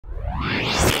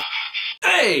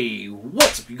Hey,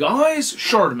 what's up you guys?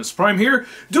 ShartimusPrime here,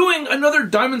 doing another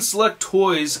Diamond Select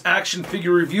Toys action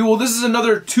figure review. Well, this is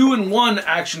another 2-in-1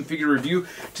 action figure review.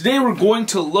 Today we're going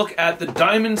to look at the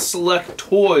Diamond Select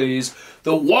Toys,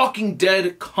 the Walking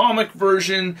Dead comic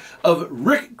version of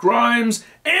Rick Grimes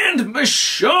and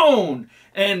Michonne.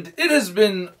 And it has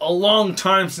been a long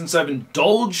time since I've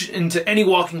indulged into any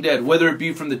Walking Dead, whether it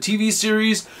be from the TV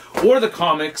series or the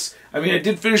comics. I mean, I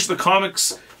did finish the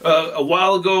comics a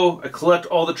while ago. I collect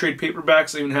all the trade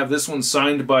paperbacks. I even have this one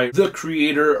signed by the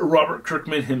creator, Robert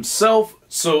Kirkman himself.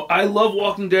 So I love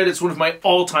Walking Dead. It's one of my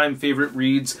all-time favorite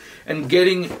reads. And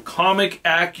getting comic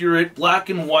accurate, black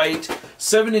and white,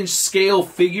 7-inch scale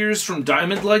figures from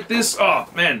Diamond like this, oh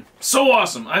man, so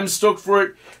awesome. I'm stoked for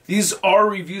it. These are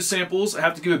review samples. I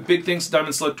have to give a big thanks to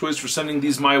Diamond Select Toys for sending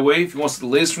these my way. If you want to see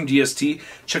the latest from DST,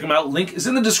 check them out. Link is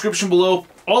in the description below.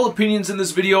 All opinions in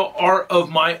this video are of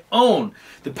my own.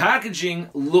 The packaging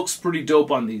looks pretty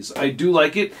dope on these. I do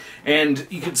like it, and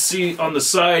you can see on the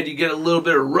side you get a little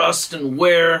bit of rust and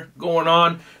wear going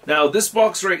on. Now this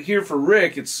box right here for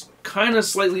Rick, it's kind of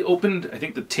slightly opened. I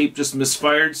think the tape just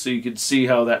misfired, so you can see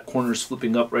how that corner's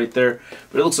flipping up right there.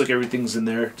 But it looks like everything's in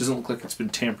there. It doesn't look like it's been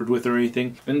tampered with or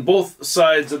anything. And both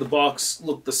sides of the box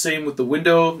look the same with the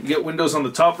window. You get windows on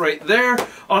the top right there.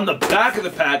 On the back of the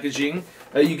packaging,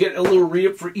 you get a little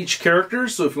read-up for each character.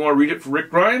 So if you want to read it for Rick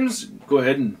Grimes, go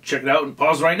ahead and check it out and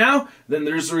pause right now. Then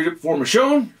there's the read-up for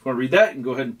Michonne. If you want to read that, you can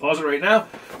go ahead and pause it right now.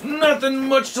 Nothing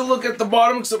much to look at the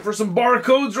bottom except for some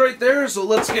barcodes right there. So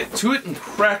let's get to it and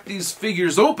crack these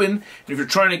figures open. And if you're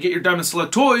trying to get your Diamond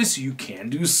Select Toys, you can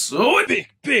do so. Big!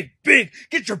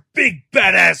 Get your big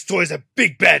badass toys at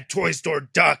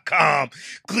BigBadToyStore.com.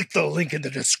 Click the link in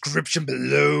the description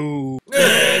below.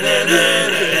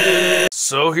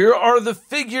 So here are the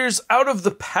figures out of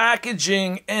the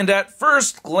packaging, and at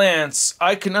first glance,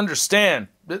 I can understand.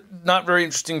 Not very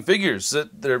interesting figures.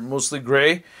 They're mostly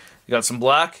gray. You got some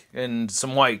black and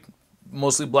some white.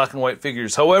 Mostly black and white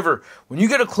figures. However, when you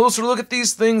get a closer look at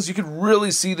these things, you can really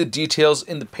see the details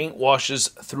in the paint washes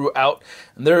throughout.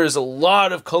 And there is a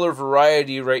lot of color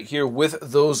variety right here with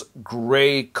those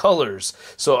gray colors.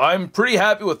 So I'm pretty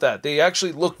happy with that. They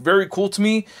actually look very cool to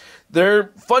me.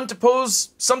 They're fun to pose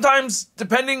sometimes,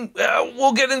 depending.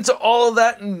 We'll get into all of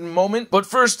that in a moment. But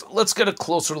first, let's get a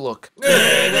closer look.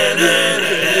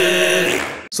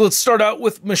 So let's start out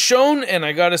with Michonne, and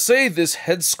I gotta say, this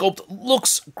head sculpt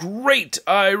looks great.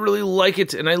 I really like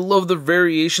it, and I love the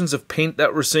variations of paint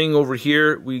that we're seeing over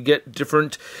here. We get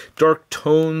different dark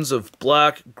tones of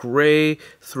black, gray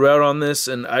throughout on this,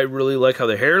 and I really like how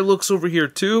the hair looks over here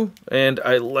too, and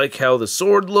I like how the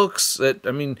sword looks.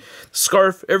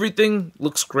 Scarf, everything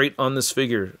looks great on this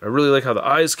figure. I really like how the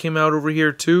eyes came out over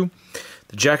here too.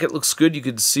 The jacket looks good. You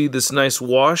can see this nice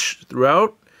wash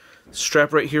throughout.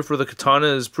 Strap right here for the katana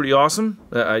is pretty awesome.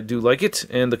 I do like it.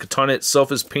 And the katana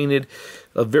itself is painted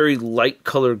a very light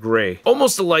color gray.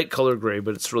 Almost a light color gray,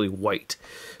 but it's really white.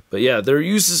 But yeah, their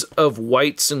uses of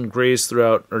whites and grays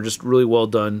throughout are just really well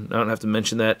done. I don't have to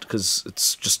mention that because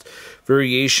it's just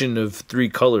variation of 3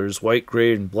 colors, white,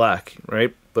 gray, and black,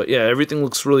 right? But yeah, everything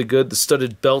looks really good. The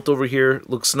studded belt over here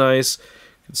looks nice.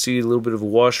 You can see a little bit of a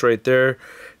wash right there.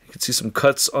 You can see some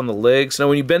cuts on the legs. Now,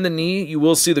 when you bend the knee, you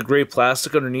will see the gray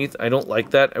plastic underneath. I don't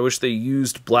like that. I wish they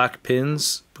used black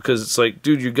pins because it's like,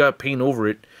 dude, you got paint over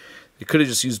it. You could have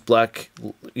just used black,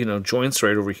 joints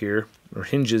right over here or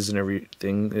hinges and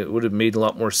everything. It would have made a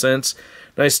lot more sense.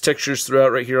 Nice textures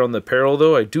throughout right here on the apparel,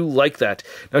 though. I do like that.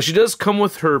 Now, she does come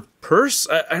with her purse.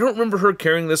 I don't remember her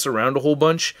carrying this around a whole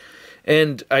bunch.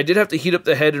 And I did have to heat up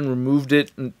the head and removed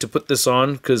it to put this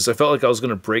on because I felt like I was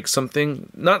going to break something.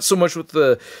 Not so much with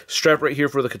the strap right here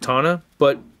for the katana,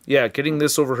 but yeah, getting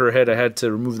this over her head, I had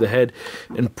to remove the head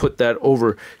and put that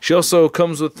over. She also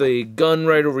comes with a gun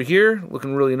right over here,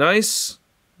 looking really nice.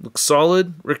 Looks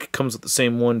solid. Rick comes with the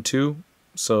same one too.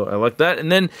 So I like that. And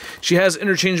then she has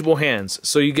interchangeable hands.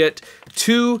 So you get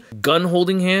 2 gun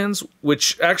holding hands,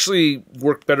 which actually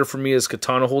work better for me as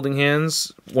katana holding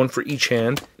hands, 1 for each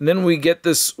hand. And then we get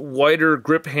this wider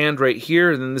grip hand right here,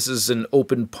 and then this is an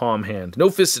open palm hand. No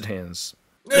fisted hands.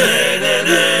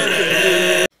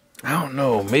 I don't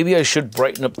know, maybe I should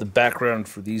brighten up the background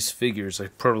for these figures. I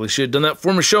probably should have done that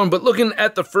for Michonne, but looking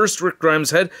at the first Rick Grimes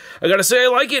head, I gotta say I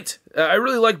like it. I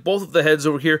really like both of the heads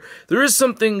over here. There is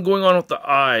something going on with the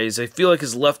eyes. I feel like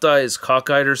his left eye is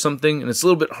cockeyed or something, and it's a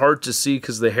little bit hard to see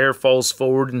because the hair falls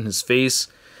forward in his face.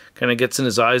 kind of gets in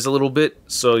his eyes a little bit.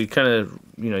 So you kind of,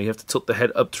 you have to tilt the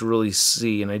head up to really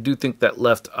see. And I do think that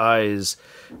left eye is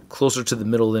closer to the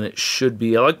middle than it should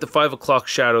be. I like the 5 o'clock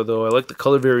shadow, though. I like the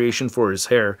color variation for his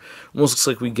hair. Almost looks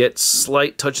like we get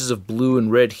slight touches of blue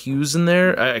and red hues in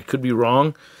there. I could be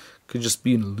wrong. Could just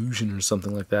be an illusion or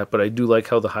something like that. But I do like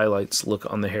how the highlights look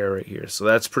on the hair right here. So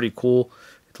that's pretty cool.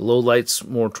 The low lights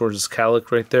more towards his cowlick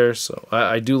right there. So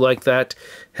I do like that.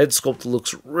 Head sculpt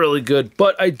looks really good.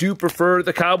 But I do prefer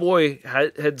the cowboy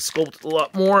head sculpt a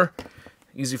lot more.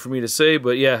 Easy for me to say.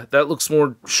 But yeah, that looks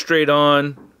more straight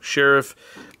on. Sheriff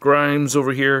Grimes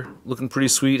over here looking pretty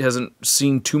sweet. Hasn't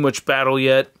seen too much battle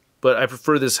yet. But I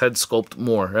prefer this head sculpt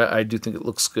more. I do think it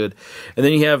looks good. And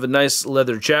then you have a nice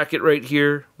leather jacket right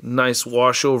here. Nice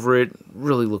wash over it.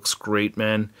 Really looks great,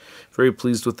 man. Very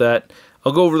pleased with that.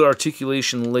 I'll go over the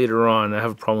articulation later on. I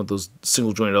have a problem with those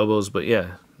single joint elbows. But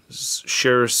yeah,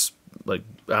 Sheriff's, like,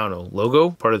 I don't know,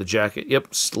 logo? Part of the jacket. Yep,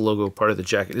 it's the logo part of the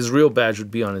jacket. His real badge would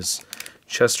be on his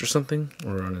chest or something.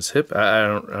 Or on his hip. I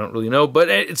don't really know. But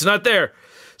it's not there.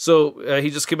 So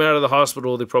he just came out of the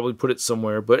hospital. They probably put it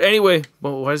somewhere. But anyway,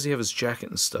 well, why does he have his jacket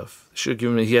and stuff? They should have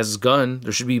given him, he has his gun.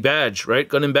 There should be badge, right?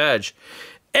 Gun and badge.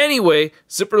 Anyway,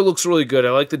 zipper looks really good.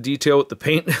 I like the detail with the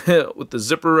paint, with the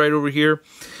zipper right over here.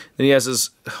 Then he has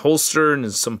his holster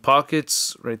and some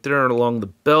pockets right there along the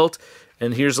belt.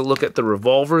 And here's a look at the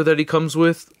revolver that he comes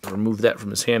with. I'll remove that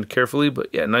from his hand carefully. But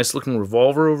yeah, nice looking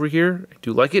revolver over here. I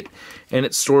do like it. And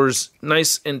it stores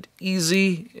nice and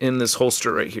easy in this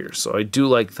holster right here. So I do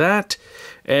like that.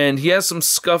 And he has some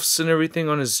scuffs and everything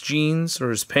on his jeans,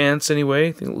 or his pants anyway.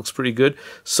 I think it looks pretty good.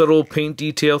 Subtle paint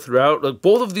detail throughout. Like,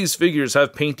 both of these figures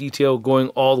have paint detail going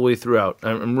all the way throughout.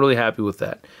 I'm really happy with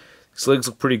that. His legs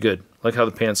look pretty good. I like how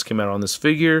the pants came out on this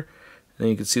figure. And then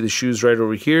you can see the shoes right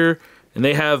over here. And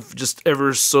they have just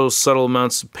ever so subtle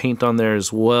amounts of paint on there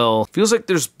as well. Feels like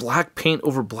there's black paint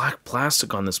over black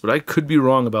plastic on this, but I could be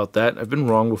wrong about that. I've been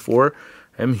wrong before.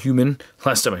 I'm human.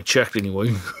 Last time I checked,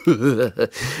 anyway.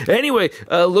 Anyway,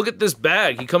 look at this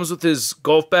bag. He comes with his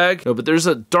golf bag, but there's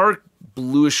a dark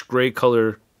bluish gray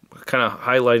color kind of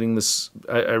highlighting this.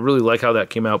 I really like how that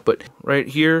came out, but right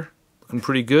here, looking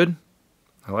pretty good.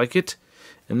 I like it.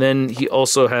 And then he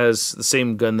also has the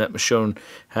same gun that Michonne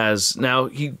has. Now,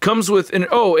 he comes with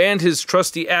and his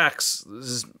trusty axe. This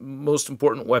is his most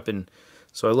important weapon.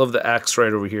 So I love the axe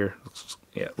right over here.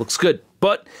 Looks good.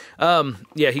 But,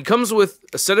 yeah, he comes with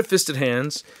a set of fisted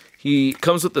hands. He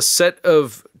comes with a set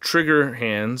of trigger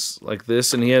hands like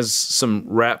this, and he has some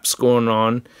wraps going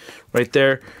on right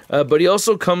there. But he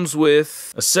also comes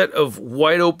with a set of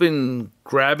wide open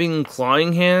grabbing,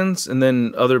 clawing hands, and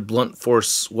then other blunt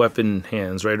force weapon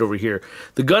hands right over here.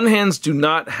 The gun hands do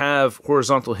not have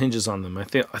horizontal hinges on them. I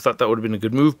thought that would have been a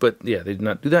good move, but yeah, they did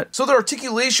not do that. So the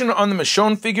articulation on the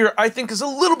Michonne figure, I think, is a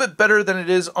little bit better than it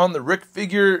is on the Rick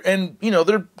figure, and,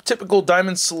 their typical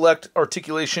Diamond Select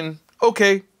articulation,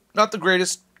 okay, not the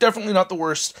greatest, definitely not the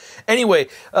worst. Anyway,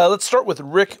 let's start with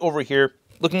Rick over here.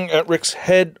 Looking at Rick's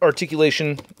head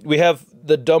articulation, we have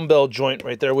the dumbbell joint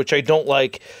right there, which I don't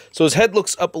like. So his head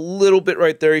looks up a little bit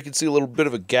right there. You can see a little bit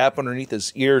of a gap underneath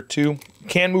his ear too.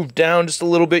 Can move down just a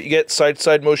little bit. You get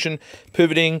side-to-side motion,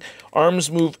 pivoting.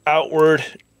 Arms move outward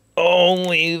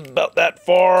only about that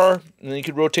far. And then you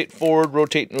could rotate forward, or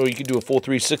you could do a full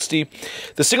 360.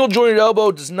 The single jointed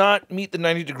elbow does not meet the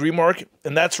 90-degree mark,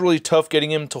 and that's really tough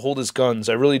getting him to hold his guns.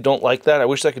 I really don't like that. I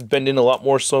wish that could bend in a lot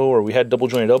more so, or we had double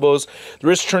jointed elbows. The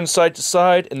wrist turns side to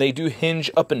side, and they do hinge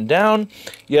up and down.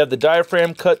 You have the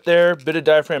diaphragm cut there, bit of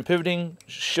diaphragm pivoting,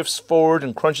 shifts forward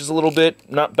and crunches a little bit,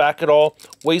 not back at all.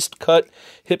 Waist cut,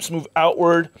 hips move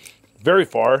outward very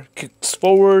far, kicks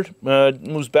forward,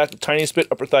 moves back the tiniest bit,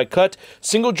 upper thigh cut,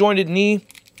 single jointed knee,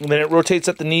 and then it rotates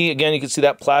at the knee. Again, you can see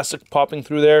that plastic popping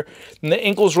through there. And the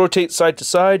ankles rotate side to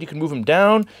side. You can move him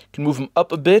down, you can move him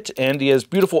up a bit, and he has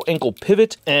beautiful ankle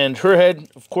pivot. And her head,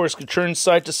 of course, can turn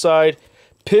side to side,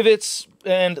 pivots,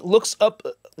 and looks up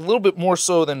a little bit more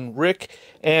so than Rick,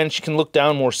 and she can look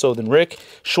down more so than Rick.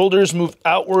 Shoulders move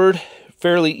outward,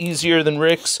 fairly easier than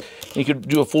Rick's. You could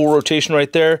do a full rotation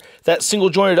right there. That single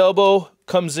jointed elbow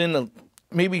comes in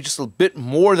maybe just a bit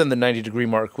more than the 90-degree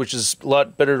mark, which is a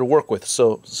lot better to work with.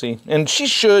 So, see, and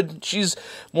she's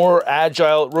more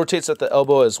agile, rotates at the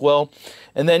elbow as well.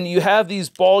 And then you have these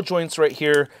ball joints right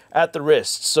here at the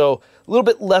wrist. So a little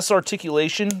bit less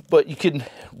articulation, but you can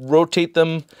rotate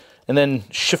them and then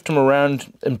shift them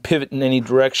around and pivot in any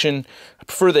direction. I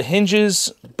prefer the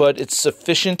hinges, but it's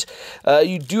sufficient.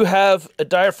 You do have a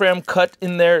diaphragm cut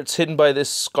in there. It's hidden by this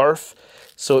scarf.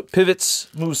 So it pivots,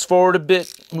 moves forward a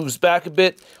bit, moves back a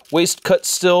bit, waist cut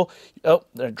still. Oh,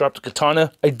 I dropped a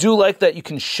katana. I do like that you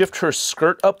can shift her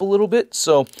skirt up a little bit.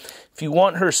 So if you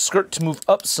want her skirt to move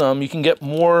up some, you can get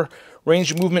more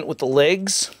range of movement with the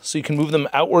legs, so you can move them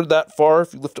outward that far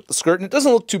if you lift up the skirt, and it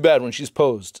doesn't look too bad when she's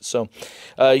posed. So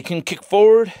you can kick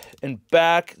forward and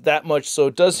back that much, so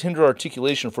it does hinder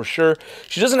articulation for sure.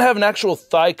 She doesn't have an actual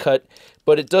thigh cut,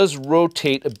 but it does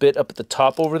rotate a bit up at the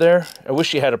top over there. I wish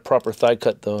she had a proper thigh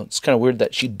cut though. It's kind of weird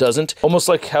that she doesn't. Almost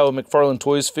like how a McFarlane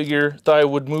Toys figure thigh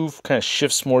would move, kind of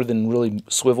shifts more than really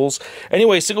swivels.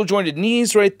 Anyway, single jointed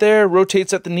knees right there,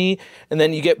 rotates at the knee, and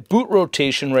then you get boot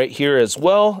rotation right here as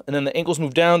well. And then the ankles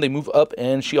move down, they move up,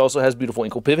 and she also has beautiful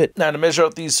ankle pivot. Now to measure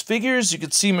out these figures, you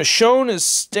can see Michonne is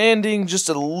standing just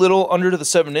a little under to the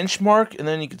 7-inch mark, and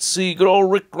then you can see good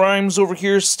old Rick Grimes over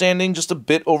here standing just a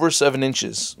bit over 7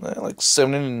 inches, like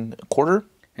 7.25.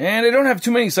 And I don't have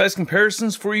too many size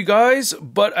comparisons for you guys,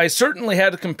 but I certainly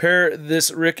had to compare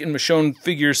this Rick and Michonne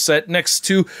figure set next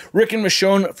to Rick and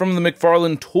Michonne from the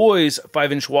McFarlane Toys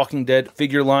 5-inch Walking Dead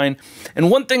figure line. And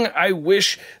one thing I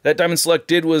wish that Diamond Select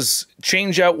did was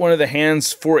change out one of the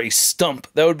hands for a stump.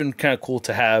 That would have been kind of cool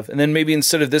to have. And then maybe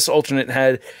instead of this alternate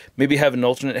head, maybe have an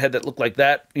alternate head that looked like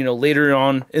that, you know, later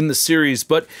on in the series.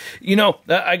 But, you know,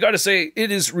 I gotta say, it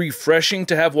is refreshing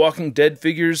to have Walking Dead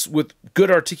figures with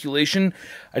good articulation.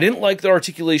 I didn't like the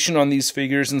articulation on these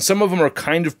figures, and some of them are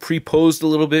kind of pre-posed a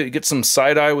little bit. You get some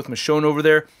side-eye with Michonne over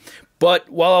there. But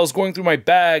while I was going through my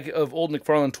bag of old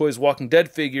McFarlane Toys Walking Dead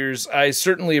figures, I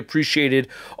certainly appreciated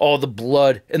all the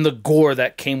blood and the gore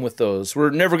that came with those. We're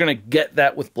never going to get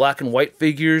that with black and white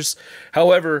figures.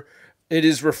 However, it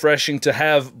is refreshing to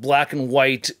have black and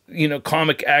white, you know,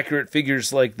 comic accurate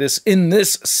figures like this in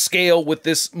this scale with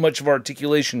this much of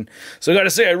articulation. So I gotta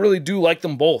say, I really do like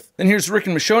them both. Then here's Rick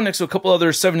and Michonne next to a couple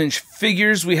other 7-inch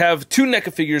figures. We have two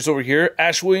NECA figures over here,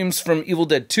 Ash Williams from Evil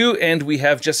Dead 2, and we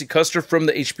have Jesse Custer from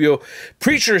the HBO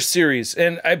Preacher series.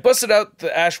 And I busted out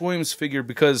the Ash Williams figure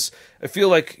because I feel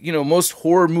like, you know, most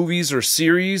horror movies or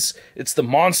series, it's the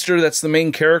monster that's the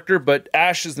main character, but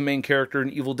Ash is the main character in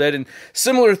Evil Dead. And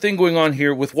similar thing going on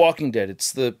here with Walking Dead.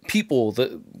 It's the people,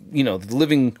 the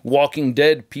living Walking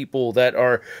Dead people that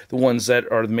are the ones that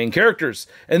are the main characters.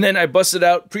 And then I busted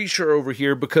out Preacher over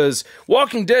here because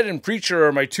Walking Dead and Preacher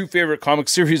are my two favorite comic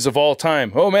series of all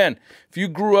time. Oh man, if you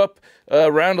grew up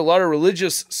around a lot of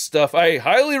religious stuff, I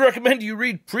highly recommend you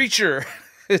read Preacher.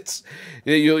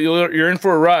 You're in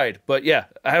for a ride. But yeah,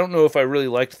 I don't know if I really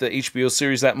liked the HBO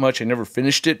series that much. I never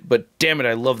finished it, but damn it,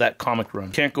 I love that comic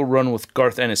run. Can't go wrong with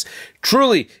Garth Ennis.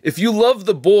 Truly, if you love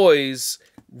The Boys,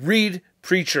 read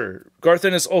Preacher. Garth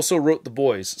Ennis also wrote The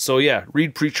Boys. So yeah,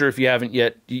 read Preacher if you haven't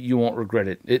yet. You won't regret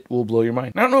it. It will blow your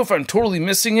mind. I don't know if I'm totally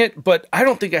missing it, but I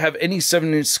don't think I have any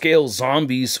 7-inch scale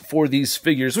zombies for these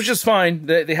figures, which is fine.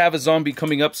 They have a zombie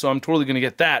coming up, so I'm totally going to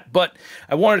get that. But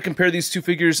I wanted to compare these two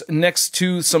figures next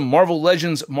to some Marvel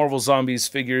Legends Marvel Zombies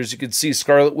figures. You could see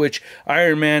Scarlet Witch,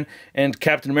 Iron Man, and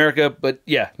Captain America, but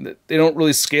yeah, they don't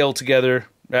really scale together.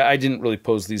 I didn't really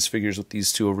pose these figures with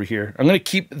these two over here. I'm going to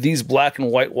keep these black and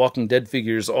white Walking Dead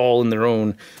figures all in their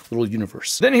own little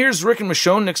universe. Then here's Rick and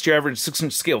Michonne next to your average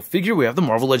 6-inch scale figure. We have the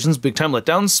Marvel Legends Big Time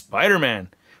Letdown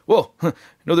Spider-Man. Whoa, I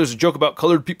know there's a joke about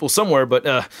colored people somewhere,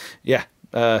 but yeah,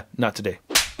 not today.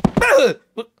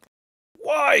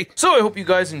 Why? So I hope you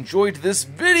guys enjoyed this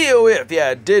video. If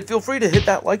you did, feel free to hit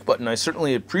that like button. I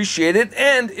certainly appreciate it.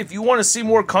 And if you want to see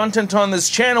more content on this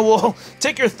channel, well,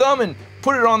 take your thumb and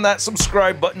put it on that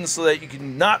subscribe button so that you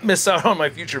can not miss out on my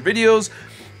future videos.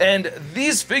 And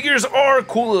these figures are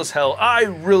cool as hell. I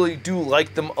really do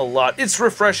like them a lot. It's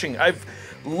refreshing. I've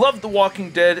loved The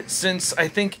Walking Dead since, I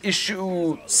think,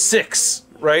 issue 6,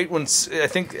 right? When I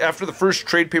think after the first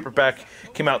trade paperback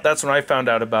came out, that's when I found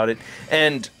out about it.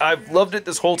 And I've loved it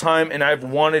this whole time, and I've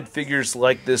wanted figures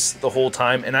like this the whole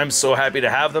time, and I'm so happy to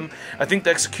have them. I think the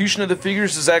execution of the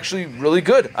figures is actually really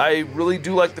good. I really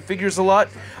do like the figures a lot.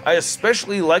 I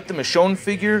especially like the Michonne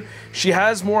figure. She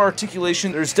has more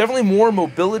articulation. There's definitely more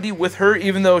mobility with her,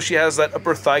 even though she has that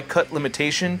upper thigh cut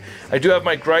limitation. I do have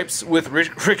my gripes with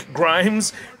Rick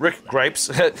Grimes. Rick Gripes.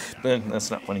 That's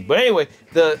not funny. But anyway,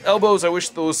 the elbows, I wish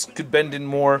those could bend in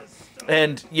more.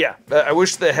 And yeah, I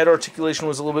wish the head articulation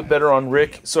was a little bit better on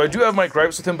Rick. So I do have my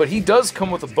gripes with him, but he does come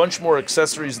with a bunch more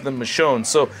accessories than Michonne.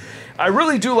 So I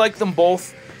really do like them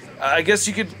both. I guess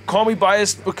you could call me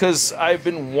biased because I've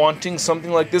been wanting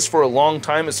something like this for a long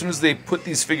time. As soon as they put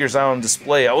these figures out on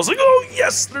display, I was like, oh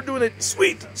yes, they're doing it,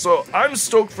 sweet. So I'm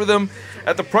stoked for them.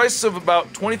 At the price of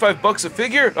about 25 bucks a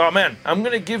figure, oh man, I'm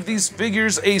gonna give these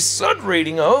figures a Sud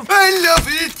rating of, I love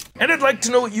it! And I'd like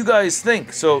to know what you guys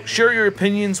think, so share your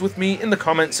opinions with me in the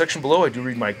comment section below. I do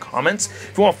read my comments.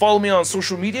 If you want to follow me on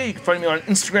social media, you can find me on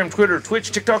Instagram, Twitter, Twitch,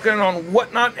 TikTok, and on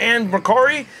Whatnot and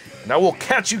Mercari. And I will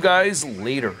catch you guys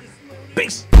later.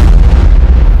 Peace!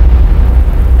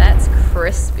 That's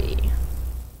crispy.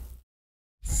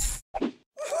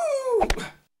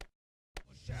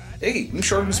 Hey, new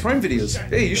ShartimusPrime videos.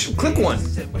 Hey, you should click one.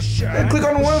 Yeah, click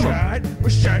on one of them.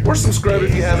 Or subscribe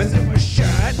if you haven't. Your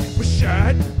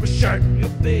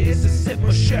face,